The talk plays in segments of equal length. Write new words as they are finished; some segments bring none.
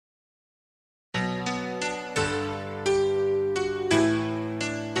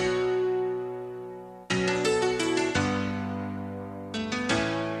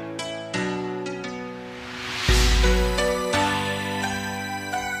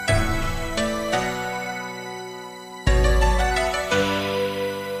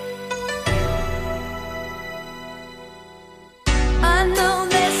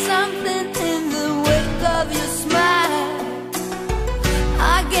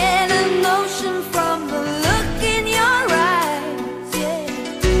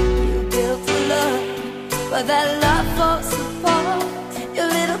for that love for support. Your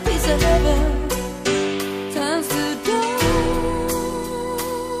little piece of heaven turns to dust.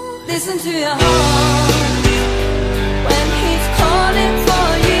 Listen to your heart when he's calling for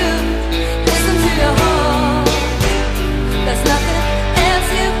you. Listen to your heart. There's nothing else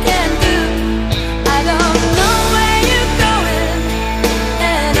you can do. I don't know where you're going,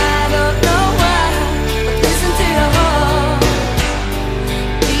 and I don't know why, but listen to your heart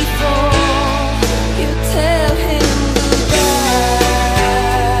before you tell him goodbye.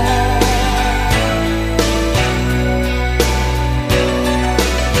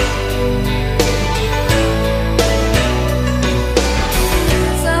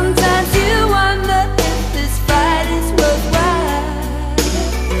 Sometimes you wonder if this fight is worthwhile.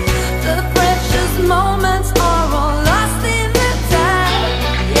 The precious moments are all lost in the tide.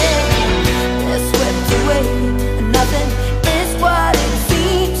 Yeah, they're swept away, and nothing is what it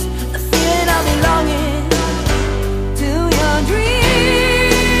seems. The feeling of belonging to your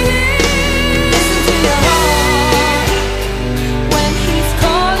dreams. Listen to your heart when he's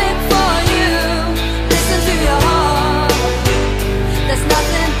calling for you. Listen to your heart. There's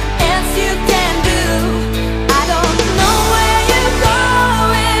nothing else you can do. I don't know where you're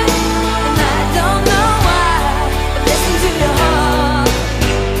going, and I don't know why, but listen to your heart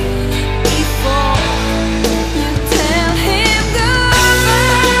before you tell him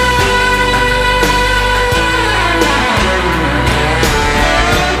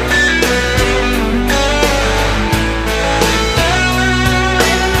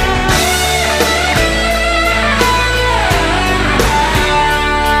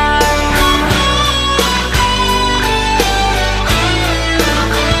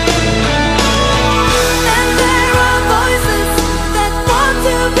And there are voices that want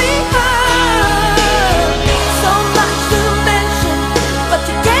to be heard. So much to mention, but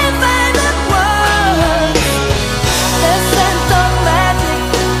you can't find the words. The sense of magic,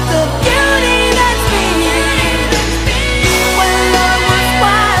 the beauty that's been when love was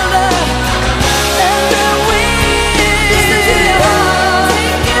wilder than the wind. Listen to your heart.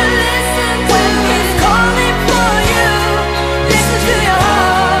 Take a listen when he's calling for you. Listen to your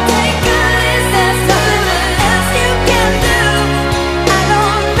heart. Take a listen. There's nothing else you can do. I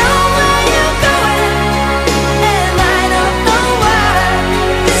don't know where you're going, and I don't know why.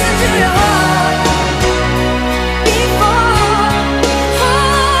 Listen to your heart before.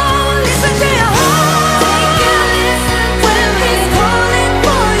 Oh, listen to your heart. Take a listen when he's calling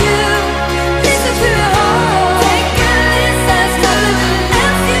for you. Listen to your heart. Take a listen. There's nothing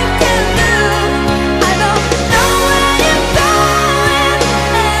else you can do. I don't know where you're going,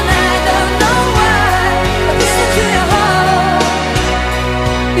 and I don't know why. But listen to your heart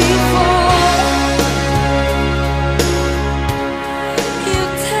before.